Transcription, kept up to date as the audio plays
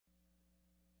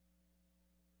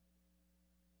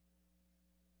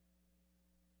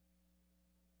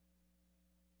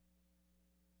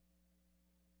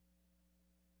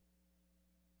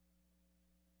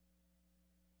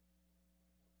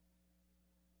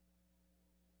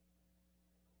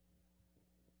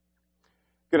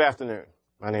Good afternoon.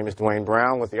 My name is Dwayne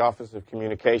Brown with the Office of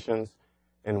Communications,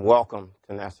 and welcome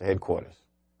to NASA headquarters.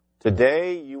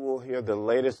 Today, you will hear the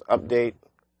latest update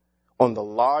on the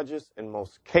largest and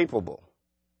most capable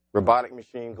robotic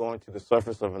machine going to the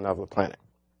surface of another planet.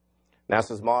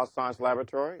 NASA's Mars Science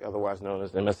Laboratory, otherwise known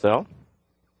as MSL,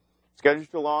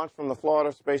 scheduled to launch from the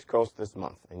Florida Space Coast this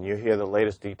month, and you'll hear the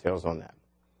latest details on that.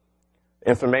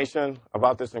 Information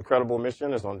about this incredible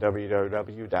mission is on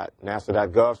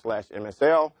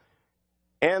www.nasa.gov/MSL,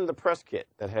 and the press kit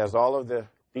that has all of the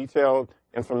detailed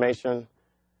information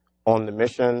on the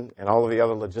mission and all of the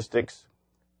other logistics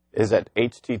is at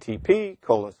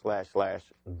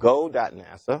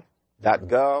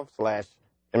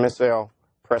http://go.nasa.gov/MSL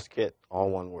press kit,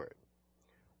 all one word.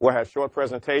 We'll have short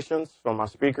presentations from our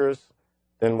speakers,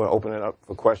 then we'll open it up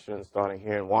for questions starting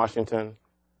here in Washington,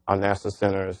 our NASA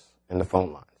centers, and the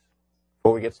phone lines.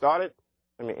 Before we get started,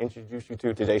 let me introduce you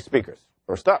to today's speakers.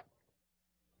 First up,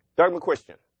 Doug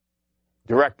McQuistion,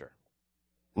 Director,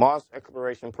 Mars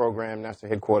Exploration Program, NASA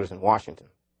headquarters in Washington.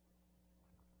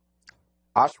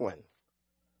 Ashwin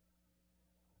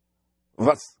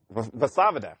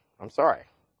Vasavada,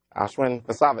 Ashwin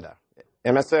Vasavada,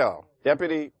 MSL,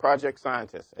 Deputy Project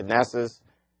Scientist at NASA's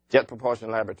Jet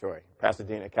Propulsion Laboratory,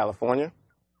 Pasadena, California.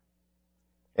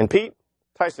 And Pete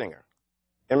Theisinger,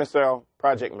 MSL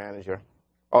Project Manager,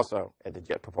 also at the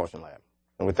Jet Propulsion Lab.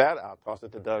 And with that, I'll toss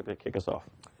it to Doug to kick us off.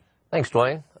 Thanks,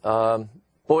 Dwayne.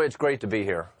 Boy, it's great to be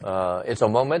here. It's a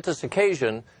momentous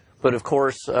occasion, but of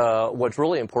course, what's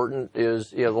really important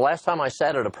is, the last time I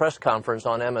sat at a press conference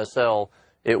on MSL,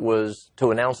 it was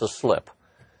to announce a slip.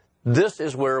 This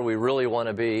is where we really want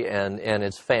to be, and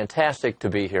it's fantastic to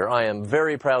be here. I am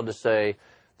very proud to say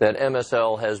that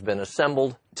MSL has been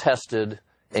assembled, tested,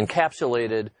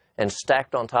 encapsulated, and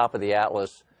stacked on top of the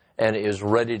Atlas, and is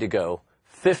ready to go.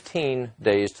 15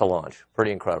 days to launch.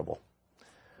 Pretty incredible.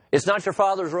 It's not your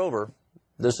father's rover.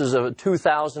 This is a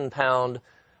 2,000-pound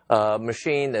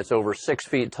machine that's over 6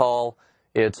 feet tall.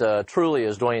 It's truly,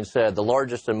 as Dwayne said, the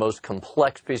largest and most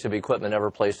complex piece of equipment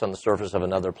ever placed on the surface of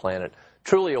another planet.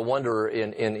 Truly a wonder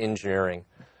in engineering.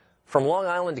 From Long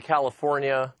Island to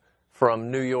California, from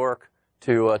New York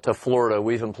to Florida,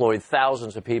 we've employed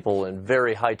thousands of people in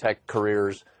very high-tech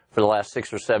careers for the last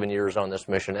 6 or 7 years on this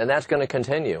mission. And that's going to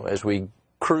continue as we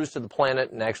cruise to the planet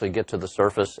and actually get to the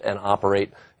surface and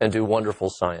operate and do wonderful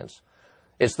science.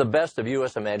 It's the best of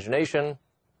U.S. imagination,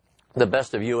 the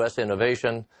best of U.S.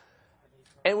 innovation.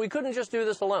 And we couldn't just do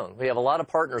this alone. We have a lot of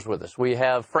partners with us. We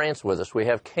have France with us. We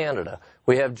have Canada.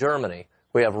 We have Germany.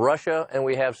 We have Russia, and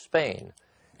we have Spain.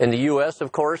 In the U.S.,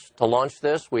 of course, to launch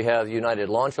this, we have the United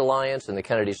Launch Alliance and the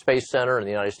Kennedy Space Center and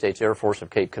the United States Air Force of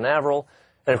Cape Canaveral.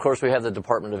 And, of course, we have the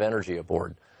Department of Energy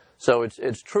aboard. So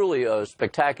it's truly a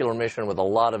spectacular mission with a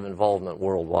lot of involvement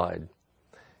worldwide.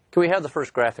 Can we have the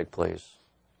first graphic, please?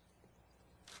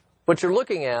 What you're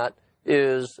looking at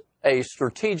is a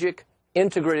strategic,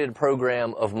 integrated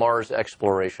program of Mars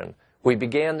exploration. We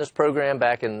began this program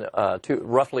back in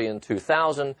roughly in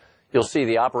 2000. You'll see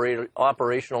the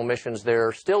operational missions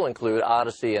there still include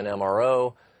Odyssey and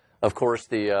MRO. Of course,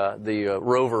 the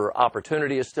Rover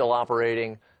Opportunity is still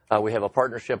operating. We have a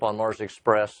partnership on Mars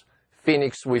Express.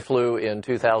 Phoenix we flew in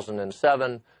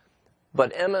 2007.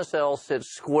 But MSL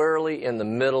sits squarely in the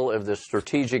middle of this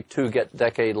strategic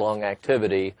two-decade-long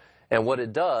activity. And what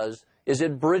it does is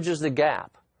it bridges the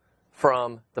gap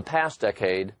from the past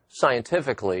decade,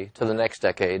 scientifically, to the next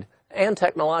decade, and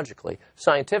technologically.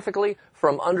 Scientifically,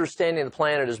 from understanding the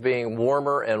planet as being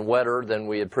warmer and wetter than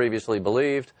we had previously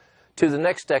believed, to the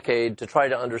next decade to try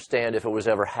to understand if it was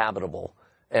ever habitable,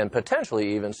 and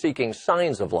potentially even seeking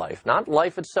signs of life, not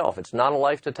life itself. It's not a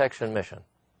life detection mission.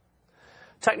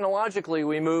 Technologically,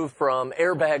 we move from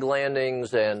airbag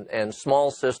landings and small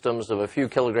systems of a few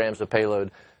kilograms of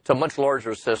payload to much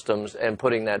larger systems and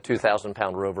putting that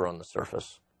 2,000-pound rover on the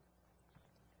surface.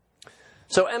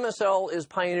 So MSL is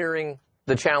pioneering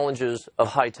the challenges of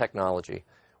high technology.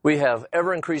 We have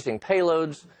ever-increasing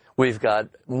payloads. We've got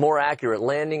more accurate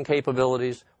landing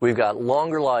capabilities. We've got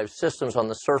longer-lived systems on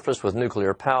the surface with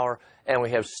nuclear power. And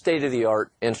we have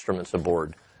state-of-the-art instruments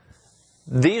aboard.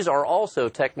 These are also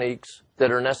techniques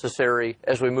that are necessary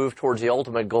as we move towards the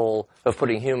ultimate goal of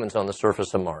putting humans on the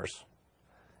surface of Mars.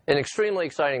 An extremely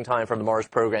exciting time for the Mars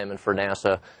program and for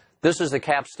NASA. This is the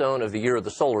capstone of the year of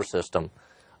the solar system.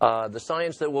 The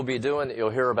science that we'll be doing that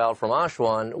you'll hear about from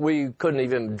Ashwan, we couldn't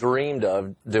even dreamed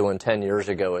of doing 10 years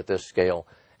ago at this scale.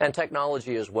 And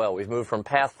technology as well. We've moved from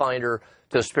Pathfinder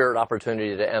to Spirit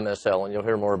Opportunity to MSL, and you'll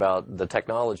hear more about the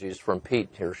technologies from Pete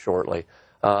here shortly.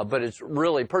 But it's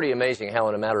really pretty amazing how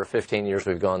in a matter of 15 years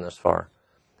we've gone this far.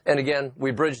 And again,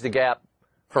 we bridge the gap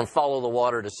from follow the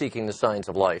water to seeking the signs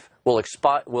of life. We'll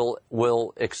excite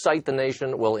the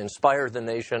nation, we'll inspire the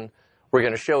nation. We're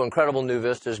going to show incredible new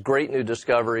vistas, great new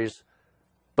discoveries.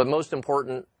 But most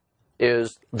important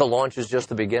is the launch is just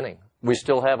the beginning. We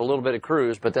still have a little bit of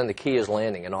cruise, but then the key is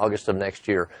landing in August of next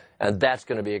year. And that's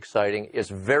going to be exciting. It's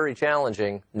very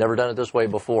challenging. Never done it this way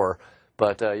before.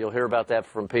 But you'll hear about that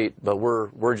from Pete. But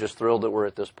we're just thrilled that we're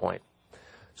at this point.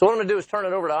 So what I'm going to do is turn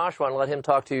it over to Ashwa and let him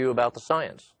talk to you about the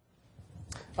science.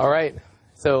 All right.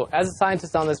 So as a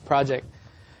scientist on this project,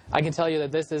 I can tell you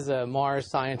that this is a Mars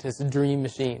scientist's dream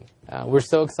machine. We're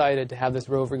so excited to have this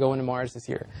rover go into Mars this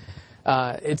year.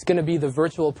 It's going to be the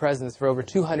virtual presence for over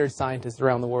 200 scientists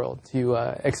around the world to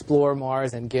explore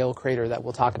Mars and Gale Crater that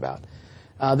we'll talk about.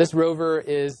 This rover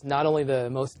is not only the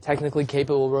most technically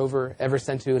capable rover ever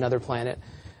sent to another planet,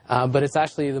 but it's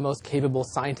actually the most capable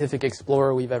scientific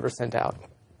explorer we've ever sent out.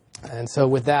 And so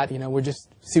with that, we're just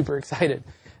super excited.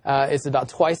 It's about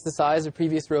twice the size of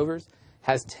previous rovers,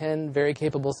 has 10 very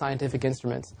capable scientific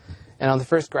instruments. And on the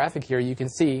first graphic here, you can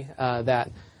see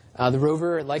that the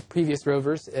rover, like previous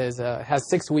rovers, has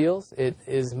 6 wheels. It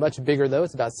is much bigger, though.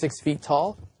 It's about 6 feet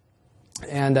tall.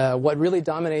 And what really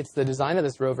dominates the design of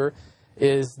this rover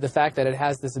is the fact that it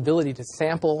has this ability to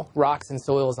sample rocks and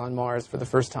soils on Mars for the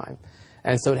first time.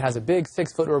 And so it has a big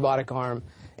 6-foot robotic arm.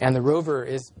 And the rover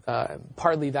is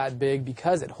partly that big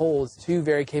because it holds 2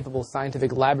 very capable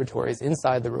scientific laboratories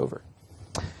inside the rover.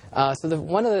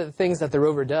 One of the things that the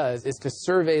rover does is to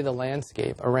survey the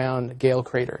landscape around Gale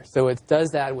Crater. So it does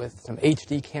that with some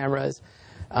HD cameras.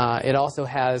 It also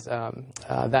has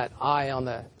that eye on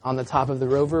the top of the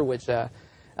rover, which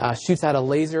shoots out a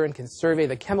laser and can survey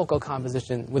the chemical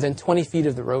composition within 20 feet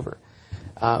of the rover.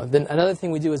 Then another thing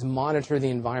we do is monitor the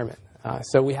environment.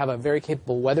 So we have a very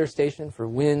capable weather station for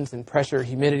winds and pressure,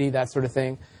 humidity, that sort of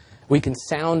thing. We can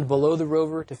sound below the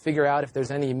rover to figure out if there's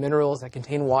any minerals that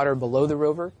contain water below the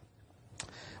rover.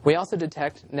 We also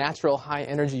detect natural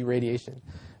high-energy radiation.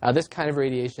 This kind of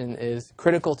radiation is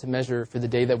critical to measure for the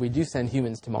day that we do send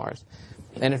humans to Mars.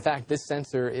 And in fact, this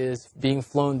sensor is being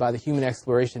flown by the human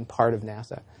exploration part of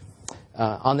NASA.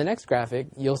 On the next graphic,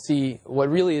 you'll see what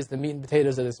really is the meat and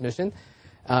potatoes of this mission.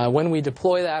 When we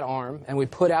deploy that arm and we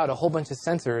put out a whole bunch of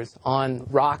sensors on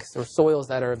rocks or soils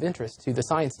that are of interest to the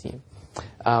science team.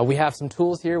 We have some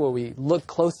tools here where we look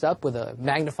close up with a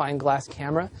magnifying glass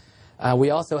camera.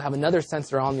 We also have another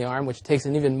sensor on the arm which takes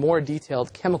an even more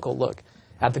detailed chemical look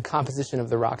at the composition of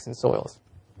the rocks and soils.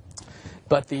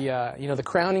 But the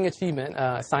crowning achievement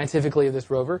scientifically of this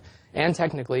rover and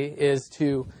technically is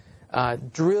to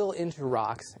drill into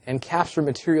rocks and capture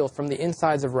material from the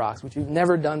insides of rocks, which we've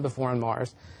never done before on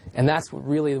Mars. And that's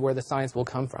really where the science will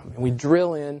come from. And we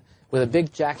drill in with a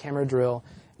big jackhammer drill.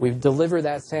 We deliver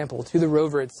that sample to the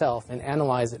rover itself and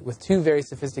analyze it with 2 very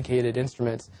sophisticated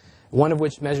instruments, one of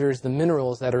which measures the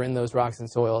minerals that are in those rocks and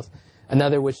soils,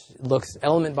 another which looks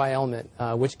element by element,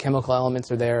 which chemical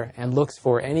elements are there, and looks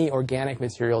for any organic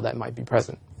material that might be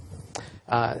present.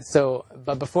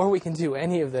 But before we can do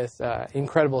any of this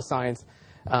incredible science,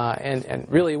 and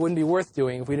really it wouldn't be worth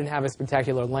doing if we didn't have a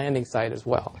spectacular landing site as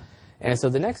well. And so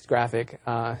the next graphic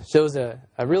shows a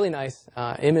really nice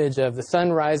image of the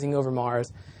sun rising over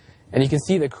Mars. And you can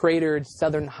see the cratered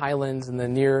southern highlands in the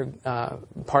near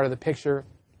part of the picture,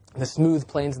 the smooth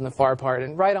plains in the far part.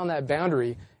 And right on that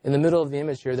boundary, in the middle of the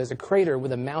image here, there's a crater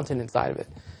with a mountain inside of it.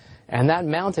 And that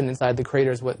mountain inside the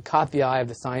crater is what caught the eye of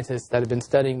the scientists that have been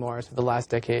studying Mars for the last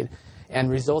decade and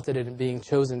resulted in it being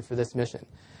chosen for this mission.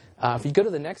 If you go to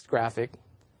the next graphic,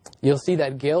 you'll see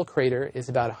that Gale Crater is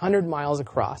about 100 miles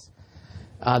across.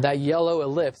 That yellow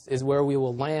ellipse is where we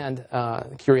will land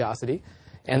Curiosity,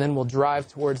 and then we'll drive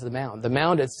towards the mound. The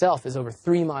mound itself is over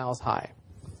 3 miles high.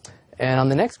 And on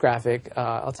the next graphic,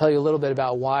 I'll tell you a little bit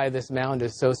about why this mound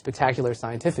is so spectacular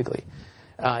scientifically.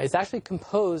 It's actually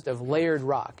composed of layered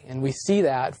rock, and we see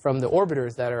that from the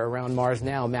orbiters that are around Mars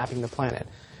now mapping the planet.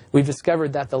 We've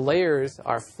discovered that the layers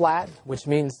are flat, which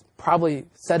means probably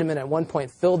sediment at one point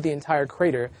filled the entire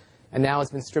crater, and now it's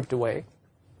been stripped away.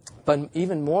 But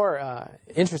even more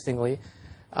interestingly,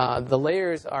 the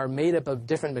layers are made up of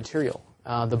different material.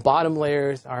 The bottom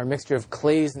layers are a mixture of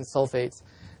clays and sulfates.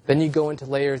 Then you go into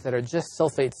layers that are just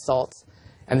sulfate salts.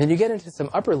 And then you get into some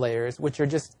upper layers, which are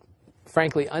just,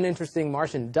 frankly, uninteresting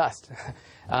Martian dust.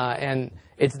 And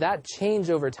it's that change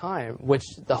over time, which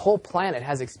the whole planet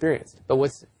has experienced. But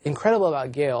what's incredible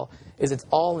about Gale is it's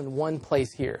all in one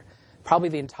place here. Probably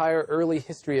the entire early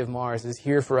history of Mars is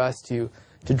here for us to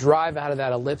drive out of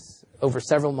that ellipse over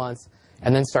several months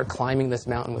and then start climbing this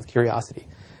mountain with Curiosity.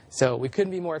 So we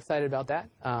couldn't be more excited about that.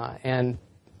 And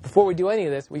before we do any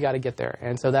of this, we got to get there.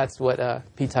 And so that's what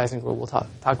Pete Theisinger will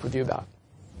talk with you about.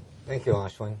 Thank you,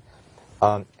 Ashwin.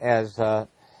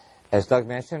 As Doug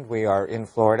mentioned, we are in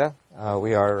Florida.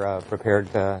 We are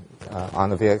prepared on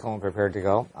the vehicle and prepared to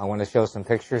go. I want to show some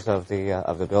pictures of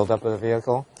the buildup of the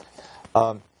vehicle.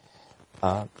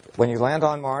 When you land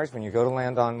on Mars, when you go to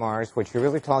land on Mars, what you're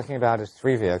really talking about is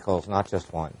 3 vehicles, not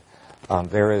just one.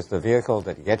 There is the vehicle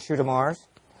that gets you to Mars.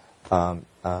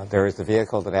 There is the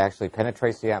vehicle that actually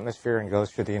penetrates the atmosphere and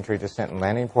goes through the entry, descent, and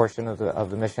landing portion of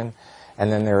the mission. And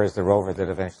then there is the rover that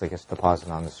eventually gets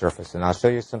deposited on the surface. And I'll show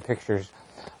you some pictures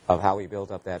of how we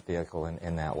build up that vehicle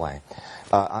in that way.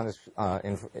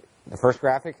 The first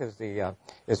graphic is the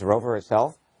rover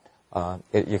itself.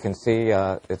 You can see,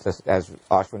 as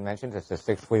Ashwin mentioned, it's a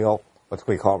 6-wheel, what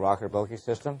we call rocker bogie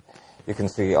system. You can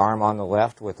see the arm on the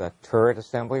left with a turret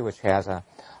assembly, which has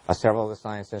several of the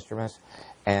science instruments.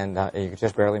 And you can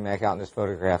just barely make out in this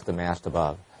photograph the mast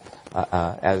above.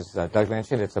 As Doug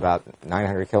mentioned, it's about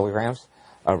 900 kilograms,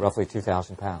 roughly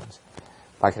 2,000 pounds.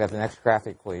 If I could have the next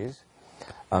graphic, please.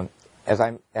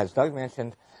 As Doug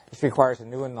mentioned, this requires a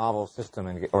new and novel system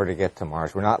in order to get to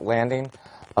Mars. We're not landing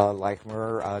like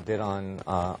Mir did on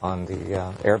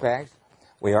the airbags.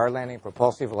 We are landing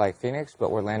propulsive like Phoenix,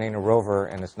 but we're landing a rover,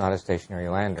 and it's not a stationary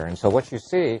lander. And so what you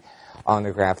see on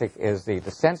the graphic is the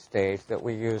descent stage that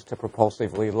we use to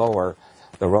propulsively lower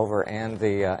the rover and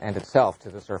itself to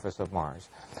the surface of Mars.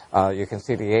 You can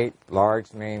see the 8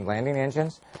 large main landing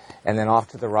engines, and then off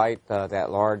to the right,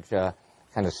 that large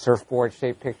kind of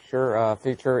surfboard-shaped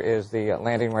feature is the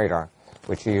landing radar,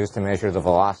 which you use to measure the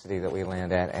velocity that we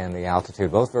land at and the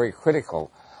altitude, both very critical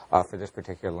for this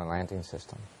particular landing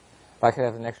system. If I could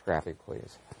have the next graphic,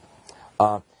 please.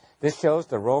 This shows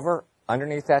the rover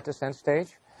underneath that descent stage.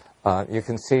 You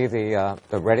can see the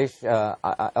reddish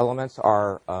elements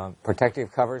are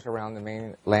protective covers around the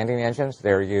main landing engines.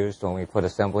 They're used when we put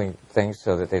assembling things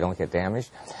so that they don't get damaged.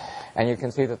 And you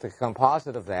can see that the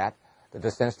composite of that, the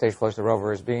descent stage plus the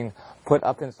rover, is being put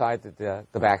up inside the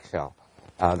back shell.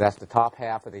 That's the top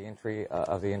half of the entry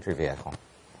vehicle.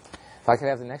 If I could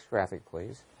have the next graphic,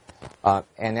 please.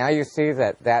 And now you see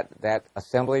that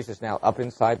assemblage is now up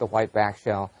inside the white back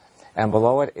shell, and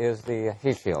below it is the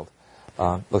heat shield.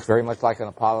 Looks very much like an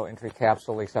Apollo entry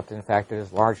capsule, except in fact it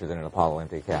is larger than an Apollo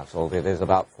entry capsule. It is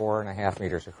about 4.5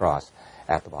 meters across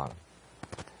at the bottom.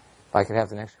 If I could have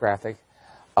the next graphic.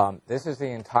 This is the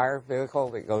entire vehicle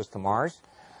that goes to Mars.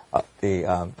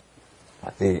 The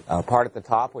part at the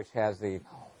top, which has the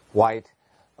white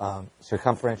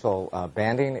circumferential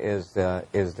banding, is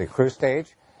the crew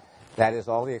stage. That is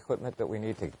all the equipment that we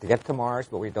need to get to Mars,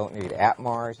 but we don't need at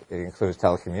Mars. It includes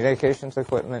telecommunications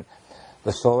equipment,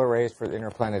 the solar arrays for the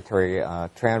interplanetary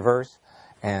transverse,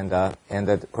 and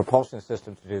the propulsion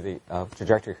system to do the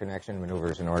trajectory connection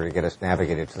maneuvers in order to get us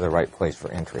navigated to the right place for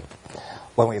entry.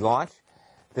 When we launch,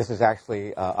 this is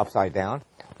actually upside down.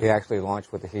 We actually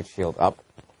launch with the heat shield up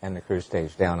and the crew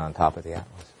stage down on top of the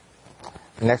Atlas.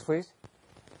 Next, please.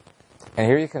 And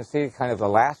here you can see kind of the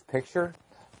last picture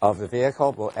of the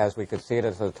vehicle as we could see it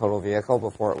as a total vehicle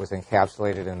before it was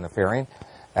encapsulated in the fairing.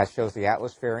 That shows the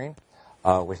Atlas fairing,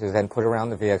 which is then put around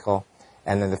the vehicle,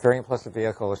 and then the fairing plus the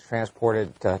vehicle is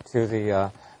transported to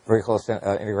the vehicle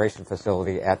integration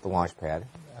facility at the launch pad.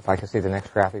 If I can see the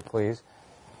next graphic, please.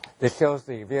 This shows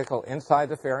the vehicle inside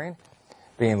the fairing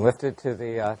being lifted to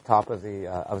the top of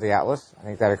the Atlas. I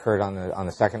think that occurred on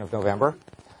the 2nd of November.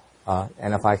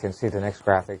 And if I can see the next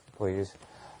graphic, please.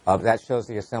 That shows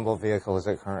the assembled vehicle as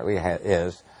it currently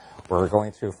is. We're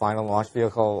going through final launch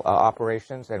vehicle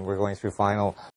operations, and we're going through final